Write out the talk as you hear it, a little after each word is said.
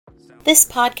This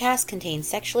podcast contains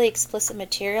sexually explicit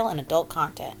material and adult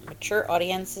content. Mature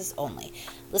audiences only.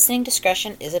 Listening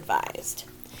discretion is advised.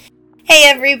 Hey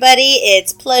everybody,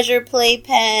 it's Pleasure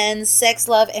Playpen, Sex,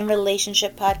 Love, and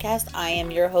Relationship Podcast. I am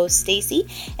your host, Stacy,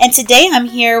 and today I'm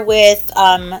here with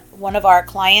one of our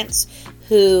clients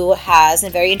who has a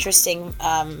very interesting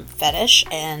fetish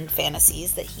and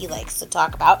fantasies that he likes to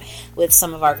talk about with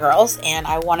some of our girls, and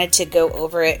I wanted to go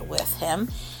over it with him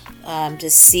to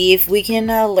see if we can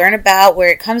learn about where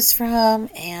it comes from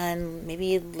and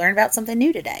maybe learn about something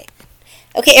new today.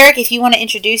 Okay, Eric, if you want to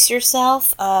introduce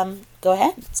yourself, go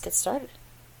ahead. Let's get started.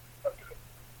 Okay.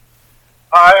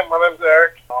 Hi, my name's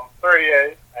Eric. I'm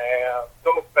 38 and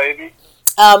adult baby.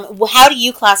 How do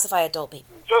you classify adult baby?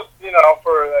 Just,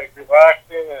 for like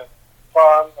relaxing and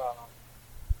fun.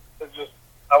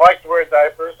 I like to wear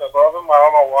diapers. I love them. I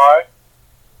don't know why,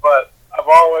 but I've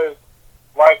always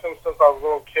liked them since I was a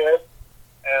little kid,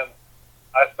 and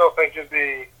I still think it'd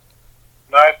be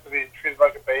nice to be treated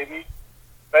like a baby.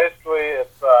 Basically,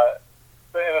 it's the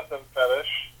innocent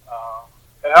fetish.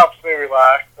 It helps me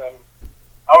relax, and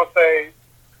I would say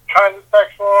kind of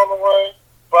sexual on the way,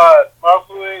 but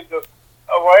mostly just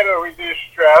a way to reduce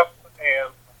stress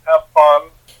and have fun.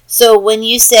 So when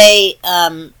you say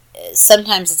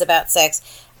sometimes it's about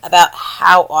sex, about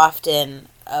how often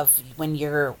of when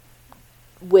you're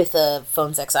with a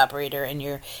phone sex operator and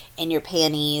you're in your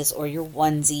panties or your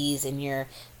onesies and you're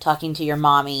talking to your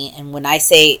mommy, and when I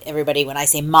say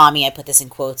mommy, I put this in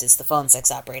quotes, it's the phone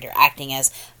sex operator acting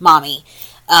as mommy.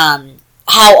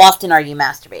 How often are you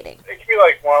masturbating? It can be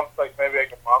like once, like maybe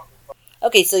like a month.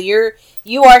 Okay, so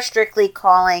you are strictly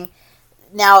calling.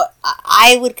 Now,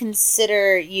 I would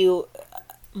consider you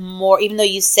more, even though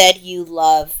you said you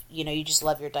just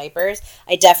love your diapers,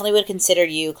 I definitely would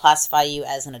classify you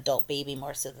as an adult baby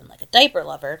more so than like a diaper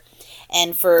lover.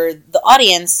 And for the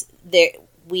audience,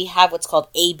 we have what's called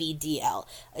ABDL,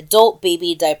 Adult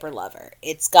Baby Diaper Lover.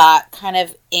 It's got kind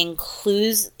of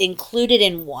included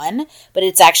in one, but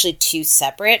it's actually two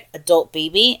separate, adult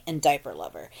baby and diaper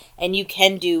lover. And you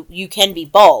can be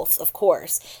both, of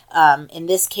course. In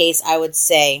this case, I would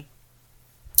say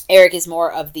Eric is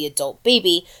more of the adult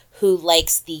baby who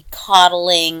likes the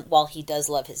coddling. While he does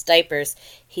love his diapers,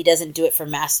 he doesn't do it for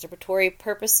masturbatory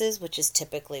purposes, which is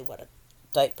typically what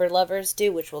diaper lovers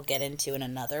do, which we'll get into in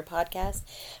another podcast.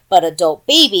 But adult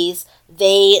babies,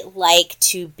 they like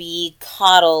to be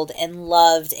coddled and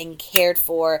loved and cared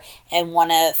for and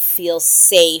want to feel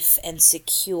safe and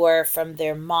secure from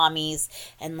their mommies.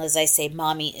 And as I say,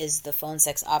 mommy is the phone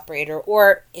sex operator,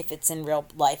 or if it's in real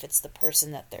life, it's the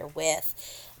person that they're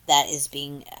with that is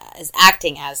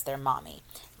acting as their mommy.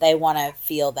 They want to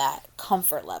feel that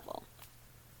comfort level.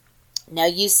 Now,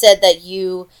 you said that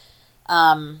you've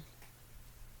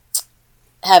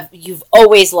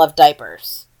always loved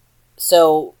diapers.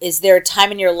 So, is there a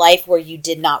time in your life where you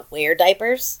did not wear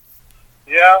diapers?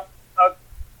 Yeah. I'd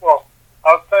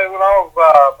say when I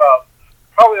was about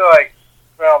probably like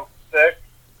around 6,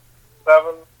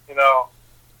 7, I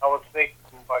would sneak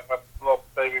like my little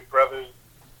baby brother's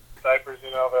diapers,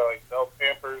 they're like adult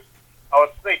Pampers. I would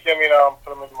sneak them, and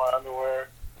put them in my underwear.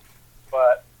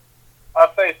 But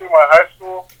I'd say through my high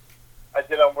school, I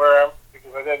didn't wear them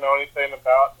because I didn't know anything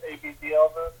about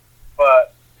ABDL then.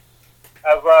 But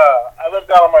as I lived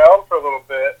out on my own for a little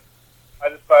bit, I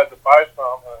decided to buy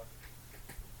some and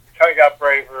kind of got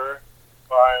braver,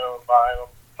 buying them.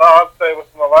 So I'd say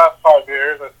within the last 5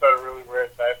 years, I started really wearing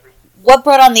diapers. What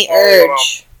brought on the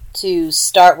urge to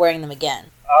start wearing them again?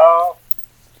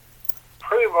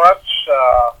 Pretty much,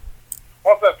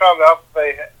 once I found out that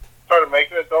they started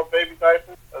making adult baby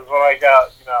diapers, is when I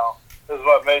got, this is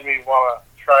what made me want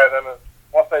to try them. And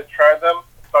once I tried them,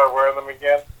 I started wearing them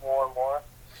again more and more.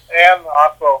 And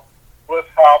also, with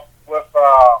help with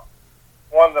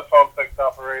one of the phone sex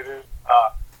operators,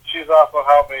 she's also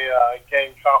helped me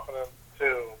gain confidence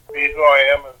to be who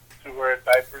I am and to wear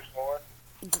diapers more.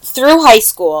 Through high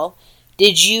school,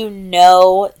 did you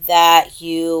know that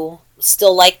you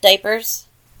still like diapers?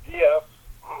 Yes.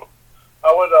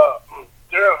 I would,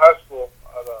 during high school,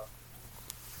 I'd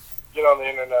get on the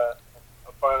internet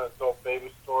and find adult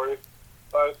baby stories.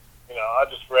 But, I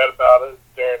just read about it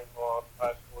during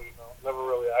high school, never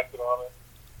really acted on it.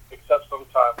 Except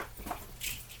sometimes,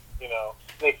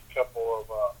 sneak a couple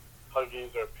of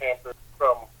Huggies or Pampers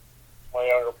from my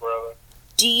younger brother.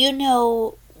 Do you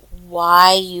know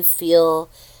why you feel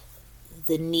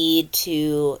the need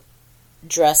to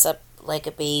dress up like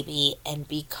a baby and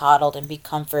be coddled and be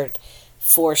comforted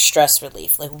for stress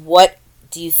relief? Like, what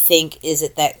do you think is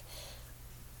it that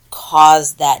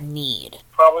caused that need?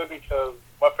 Probably because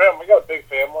we got a big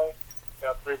family. We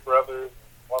got 3 brothers,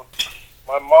 1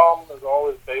 my mom is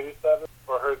always babysitting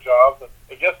for her job. And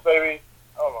I guess maybe,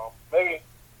 I don't know, maybe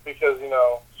because,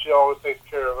 she always takes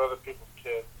care of other people's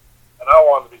kids. And I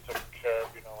wanted to be taken care of,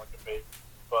 like a baby.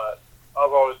 But I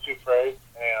was always too afraid.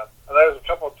 And there was a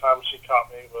couple of times she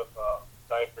caught me with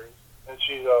diapers. And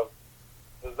she goes,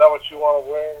 "Is that what you want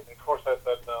to wear?" And of course I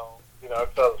said no, because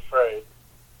I was afraid.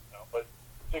 But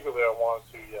secretly I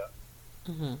wanted to, yeah.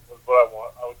 Mm-hmm. Was what I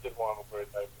want. I did want to wear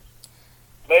diapers.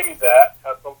 Maybe that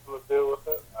has something to do with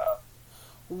it.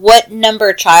 What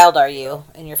number child are you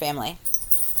in your family?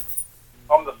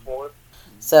 I'm the fourth.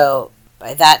 So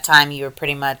by that time you were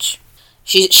pretty much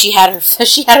she had her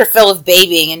fill of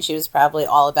babying, and she was probably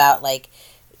all about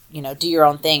do your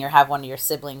own thing or have one of your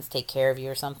siblings take care of you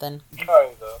or something.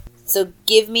 Kind of. So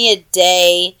give me a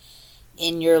day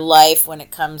in your life when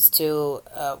it comes to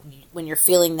when you're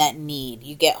feeling that need.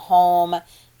 You get home,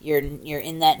 you're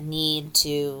in that need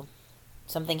to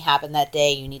something happened that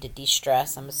day. You need to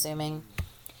de-stress. I'm assuming.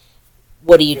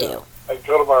 What do you do? I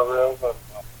go to my room and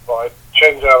I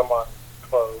change out of my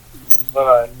clothes. Then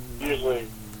I usually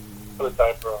put a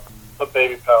diaper on, put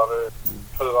baby powder,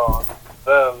 put it on.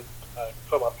 Then I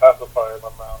put my pacifier in my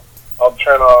mouth. I'll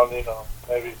turn on,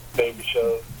 maybe baby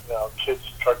shows, kids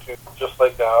cartoons, just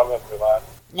lay down and relax.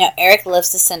 Now, Eric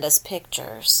loves to send us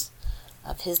pictures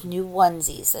of his new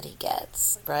onesies that he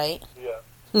gets, right? Yeah.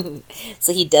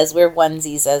 So he does wear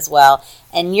onesies as well.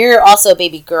 And you're also a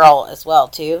baby girl as well,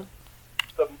 too?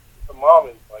 The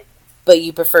mommies like. But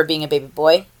you prefer being a baby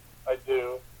boy? I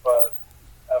do, but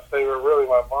if they were really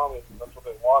my mommies and that's what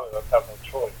they wanted, I'd have no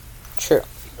choice. True.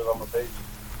 Because I'm a baby.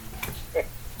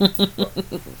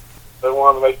 If they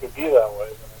want to make me be that way,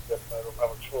 then I guess I don't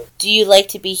have a choice. Do you like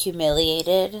to be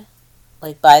humiliated?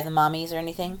 By the mommies or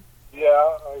anything? Yeah,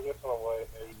 I guess in a way,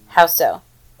 maybe. How so?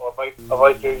 Well, I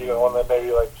like it, when they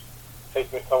maybe,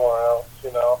 take me somewhere else,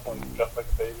 just like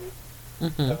a baby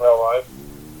Mm-hmm. in real life.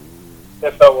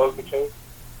 If that was the case.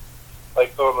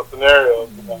 So in the scenarios,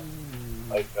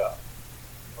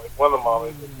 one of the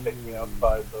mommies would take me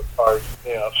outside the park.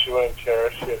 She wouldn't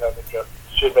care.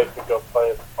 She'd make me go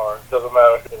play in the park. Doesn't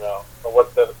matter, or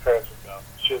what the parents would go.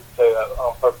 She'd say that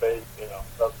I'm her baby,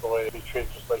 that's the way to be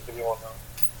treated just like anyone else.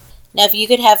 Now, if you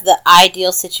could have the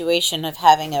ideal situation of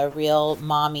having a real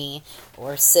mommy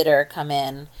or sitter come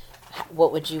in,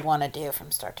 what would you want to do from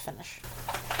start to finish?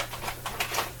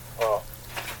 Well,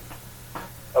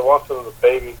 I want them to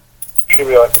baby, treat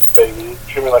me like a baby,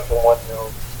 treat me like a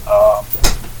 1-year-old.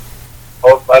 I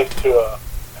would like to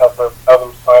have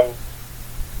them sign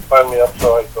me up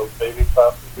for those baby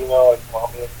classes,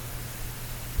 mommy,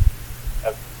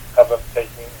 and have them take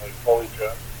me fully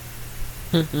dressed.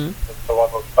 Mm-hmm. Into one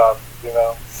of those classes,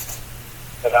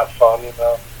 and have fun,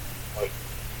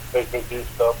 make me do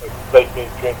stuff, make me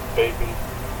drink baby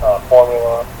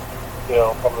formula,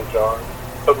 from the jar.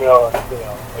 Put me on,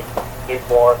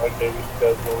 newborn, baby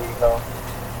schedule,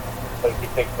 we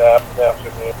take naps in the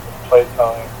afternoon,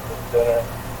 playtime, dinner,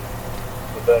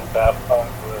 and then bath time,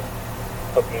 and then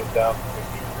put me down to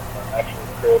an actual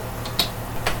crib.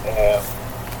 And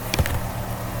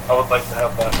I would like to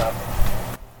have that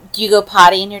happen. Do you go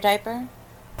potty in your diaper?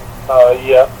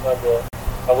 Yeah, I will.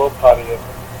 I will potty in it.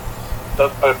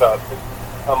 That's probably about it.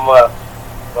 Unless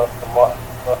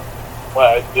my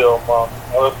ideal mom.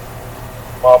 Unless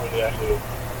mommy actually.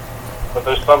 But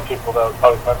there's some people that would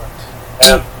probably find it.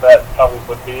 And that probably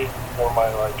would be one of my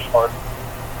hard.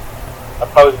 I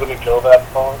probably wouldn't go that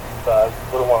far, but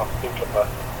I wouldn't want to think about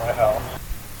my house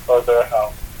or their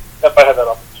house if I had that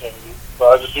opportunity.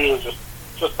 But I usually just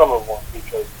some of one,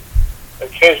 because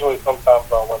occasionally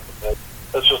sometimes I'll went to bed.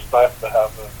 It's just nice to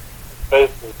have them.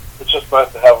 Basically, it's just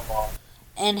nice to have them on.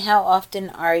 And how often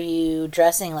are you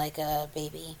dressing like a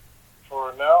baby?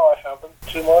 For now, I haven't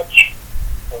too much.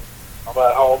 I'm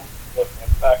at home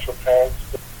with my actual parents.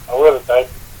 I wear the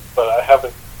diaper, but I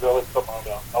haven't really put mine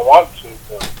on. I want to,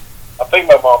 but I think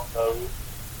my mom knows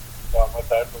about my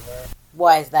diaper there.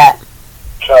 Why is that?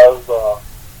 Because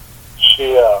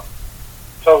she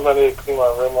tells me I need to clean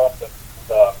my room up, and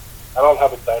I don't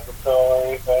have a diaper pill or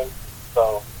anything,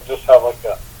 so I just have a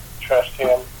trash can.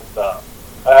 And,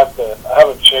 I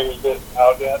haven't changed it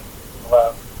out yet. The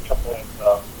last couple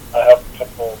of, I have a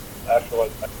couple actual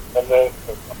in there,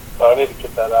 so I need to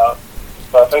get that out.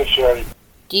 But I think she already.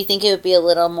 Do you think it would be a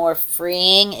little more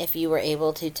freeing if you were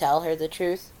able to tell her the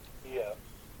truth? Yeah.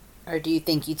 Or do you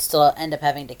think you'd still end up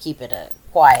having to keep it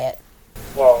quiet?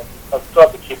 Well, I'd still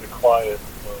have to keep it quiet,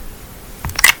 but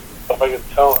if I could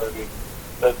tell her,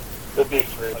 it'd be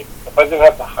free. If I didn't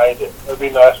have to hide it, it'd be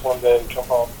nice one day to come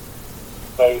home,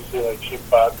 maybe see cheap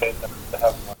bad things to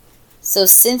have one. So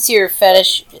since your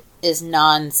fetish is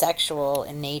non-sexual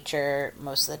in nature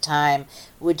most of the time,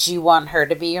 would you want her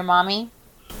to be your mommy?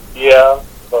 Yeah,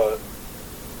 but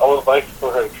I would like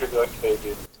for her to treat me like a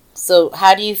baby. So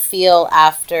how do you feel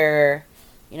after,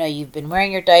 you've been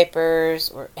wearing your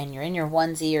diapers and you're in your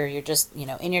onesie, or you're just,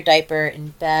 in your diaper in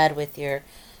bed with your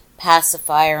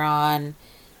pacifier on?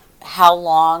 How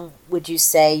long would you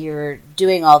say you're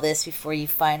doing all this before you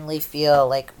finally feel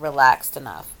like relaxed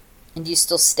enough? And do you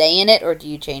still stay in it, or do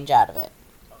you change out of it?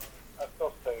 I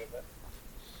still stay in it.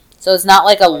 So it's not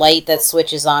like a light that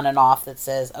switches on and off that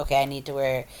says, okay, I need to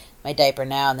wear my diaper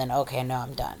now, and then, okay, no,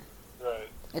 I'm done. Right.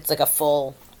 It's like a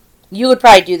full... You would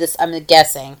probably do this, I'm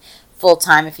guessing, full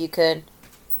time if you could?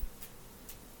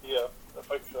 Yeah,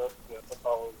 if I could, yeah, if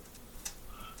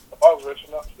I was rich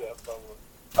enough, yeah, I would.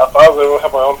 If I was able to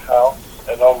have my own house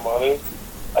and own money,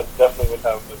 I definitely would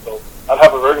have an adult. I'd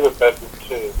have a regular bedroom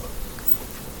too,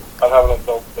 but I'd have an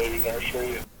adult baby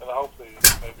nursery and hopefully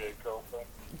maybe a girlfriend.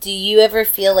 Do you ever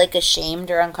feel like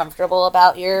ashamed or uncomfortable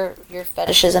about your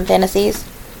fetishes and fantasies?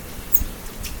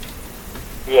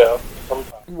 Yeah,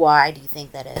 sometimes. Why do you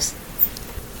think that is?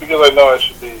 Because I know I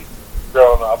should be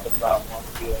growing up and not want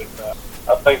to be like that.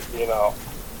 I think,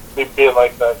 me being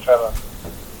like that kind of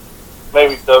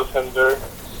maybe does hinder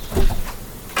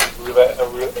a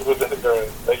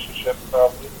relationship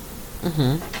probably.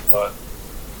 Mm-hmm. But,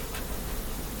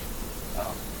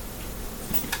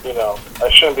 I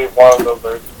shouldn't be one of those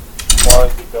birds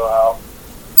wanting to go out,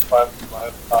 find my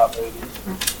hot lady,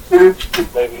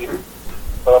 maybe.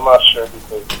 But I'm not sure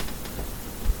because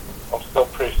I'm still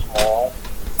pretty small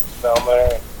down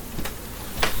there.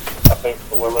 And I think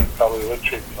the women probably would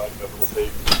treat me like a little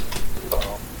baby. So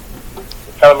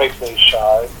it kind of makes me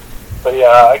shy. But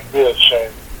yeah, I could be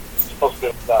ashamed. It's supposed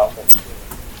to be not,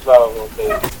 it's not a little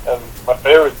baby. And my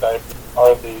favorite diapers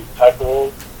are the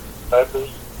Type-O diapers.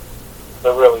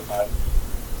 They're really nice.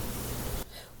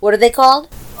 What are they called?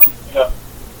 Yeah,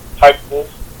 Type-O.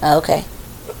 Oh, okay.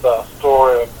 It's a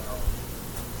store in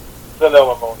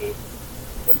Illinois,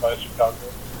 by Chicago.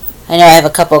 I know I have a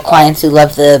couple of clients who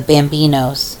love the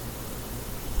Bambinos.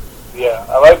 Yeah,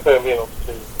 I like Bambinos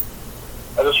too.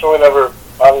 I just really never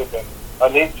bought anything. I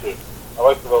need to. I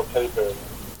like the little teddy bears.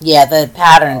 Yeah, the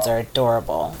patterns are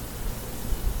adorable.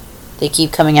 They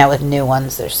keep coming out with new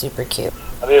ones. They're super cute.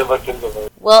 I need to look into those.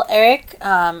 Well, Eric,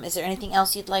 is there anything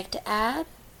else you'd like to add?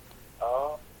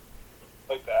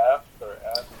 Like to ask or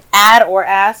ask? Add or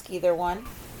ask, either one.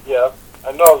 Yeah,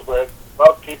 I know it's weird. A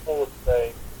lot of people would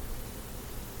say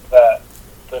that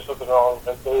there's something wrong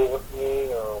mentally with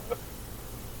me or with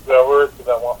whoever because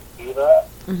I want to do that.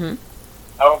 Mm-hmm.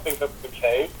 I don't think that's the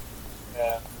case,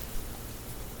 and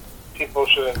people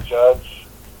shouldn't judge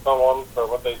someone for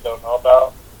what they don't know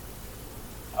about.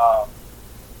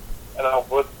 And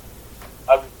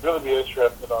I'd really be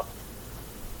interested on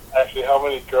actually how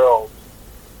many girls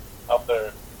out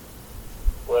there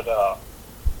would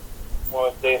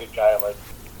want to date a guy like,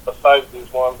 besides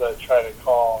these ones that try to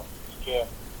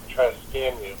try to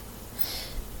scam you.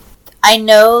 I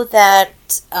know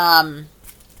that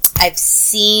I've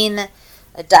seen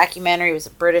a documentary. It was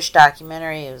a British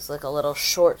documentary. It was like a little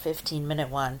short 15-minute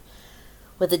one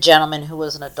with a gentleman who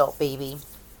was an adult baby.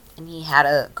 And he had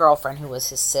a girlfriend who was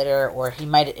his sitter, or it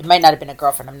might not have been a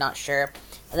girlfriend, I'm not sure.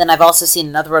 And then I've also seen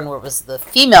another one where it was the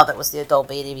female that was the adult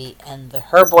baby, and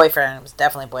her boyfriend, it was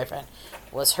definitely a boyfriend,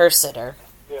 was her sitter.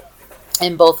 Yeah.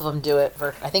 And both of them do it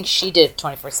for, I think she did it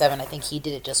 24/7. I think he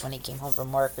did it just when he came home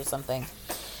from work or something.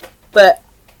 But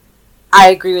I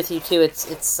agree with you too.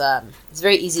 It's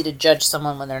very easy to judge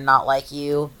someone when they're not like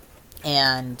you,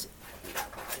 and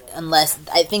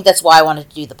I think that's why I wanted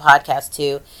to do the podcast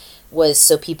too, was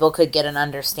so people could get an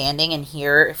understanding and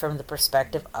hear from the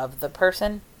perspective of the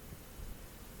person,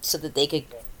 so that they could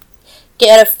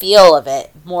get a feel of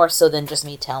it more so than just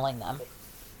me telling them.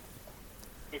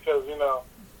 Because, and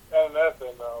another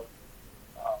thing, though,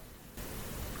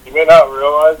 you may not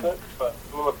realize it, but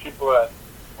some of the people that,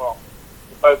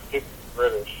 besides people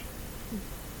British,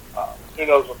 who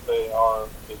knows what they are,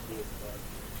 what they do.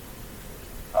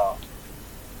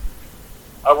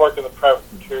 I work in the private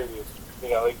security,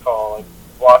 they call like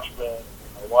watchmen,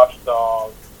 or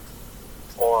watchdogs,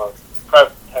 or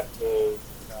private detectives,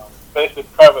 basically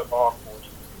private law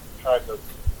enforcement,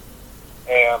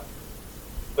 and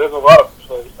there's a lot of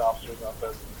police officers out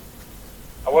there.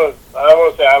 I want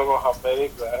to say I don't know how many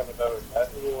because I haven't ever met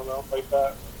anyone else like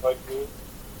that, like me.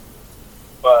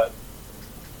 But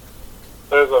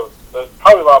there's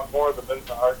probably a lot more than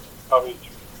mental heart, probably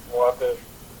more out there in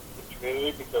the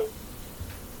community because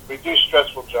we do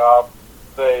stressful jobs.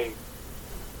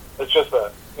 It's just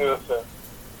an innocent.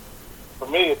 For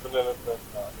me, it's an innocent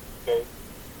escape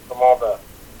from all the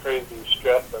crazy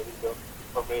stress that we go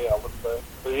for me, I would say.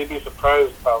 So you'd be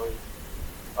surprised probably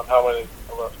on how many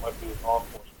of us might be in law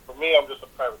enforcement. For me, I'm just a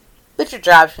private. But your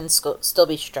job can still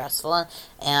be stressful,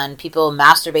 and people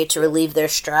masturbate to relieve their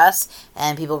stress,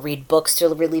 and people read books to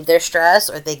relieve their stress,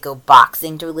 or they go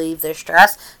boxing to relieve their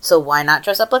stress. So why not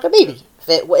dress up like a baby?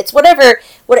 It's whatever,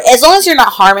 as long as you're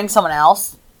not harming someone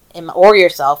else, or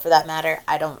yourself for that matter,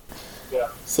 I don't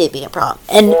see it being a problem.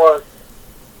 And or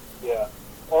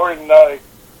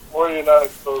you're not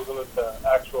exposing it to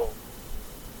actual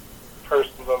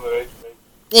persons underage.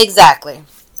 exactly.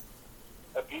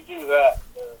 If you do that,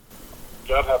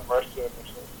 God have mercy on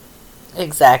yourself.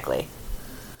 Exactly.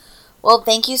 Well,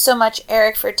 thank you so much,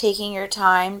 Eric, for taking your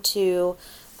time to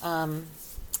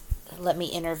let me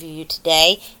interview you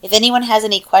today. If anyone has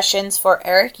any questions for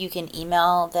Eric, you can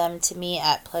email them to me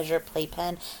at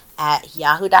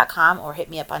pleasureplaypen@yahoo.com or hit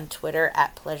me up on Twitter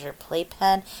at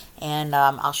pleasureplaypen, and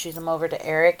I'll shoot them over to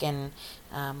Eric, and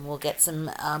we'll get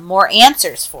some more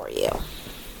answers for you.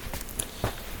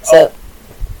 So,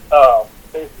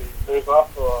 there's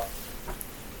also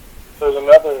there's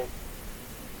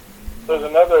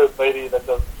another lady that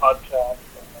does podcasts.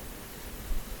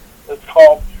 It's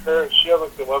called she has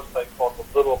like a website called The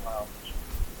Little Lounge,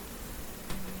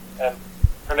 and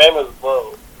her name is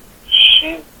Lo.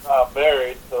 She's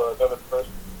married to another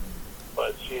person,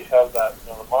 but she has that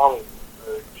mommy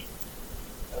urge,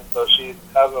 and so she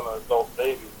has an adult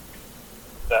baby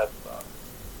that's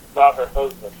not her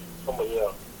husband, somebody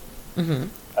else. mm-hmm.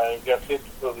 And she's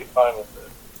completely fine with it.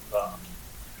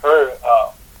 Her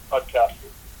podcast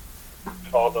is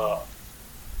called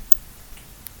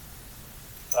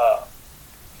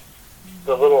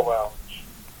The Little Lounge.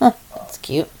 That's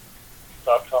cute.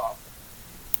 .com.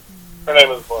 Her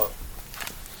name is Lo.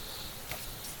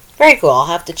 Very cool. I'll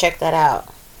have to check that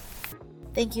out.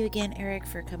 Thank you again, Eric,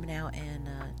 for coming out and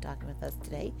talking with us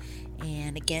today.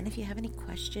 And again, if you have any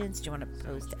questions you want to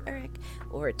pose to Eric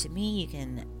or to me, you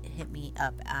can hit me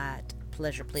up at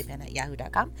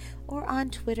pleasureplaypen@yahoo.com or on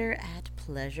Twitter at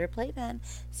pleasureplaypen.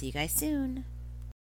 See you guys soon.